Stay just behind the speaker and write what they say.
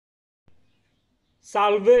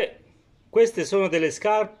Salve, queste sono delle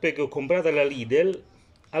scarpe che ho comprato alla Lidl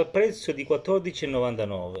al prezzo di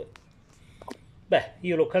 14,99. Beh,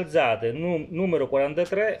 io l'ho calzate numero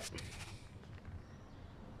 43.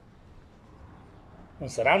 Non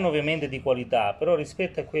saranno ovviamente di qualità, però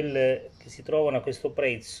rispetto a quelle che si trovano a questo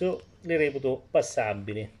prezzo le reputo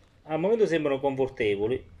passabili. Al momento sembrano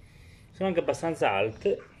confortevoli, sono anche abbastanza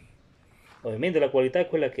alte. Ovviamente la qualità è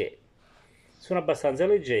quella che è. Sono abbastanza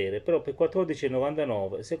leggere, però per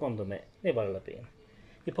 14,99 secondo me ne vale la pena.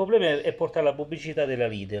 Il problema è portare la pubblicità della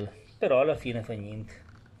Lidl, però alla fine fa niente.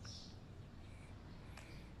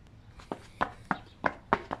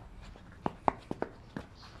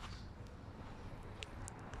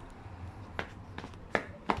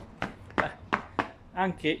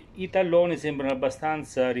 Anche i talloni sembrano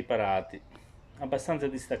abbastanza riparati, abbastanza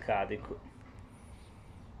distaccati, ecco.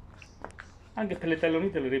 Anche per le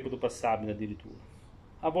tallonite le reputo passabili addirittura.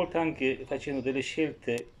 A volte anche facendo delle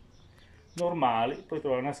scelte normali puoi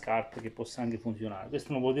trovare una scarpa che possa anche funzionare.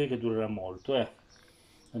 Questo non vuol dire che durerà molto,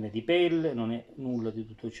 non è di pelle, non è nulla di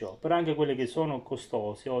tutto ciò. Però anche quelle che sono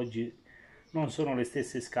costose oggi non sono le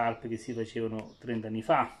stesse scarpe che si facevano 30 anni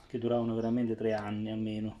fa, che duravano veramente 3 anni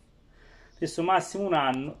almeno. Adesso massimo un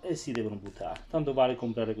anno e si devono buttare. Tanto vale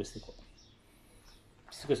comprare queste qua,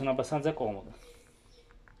 visto che sono abbastanza comode.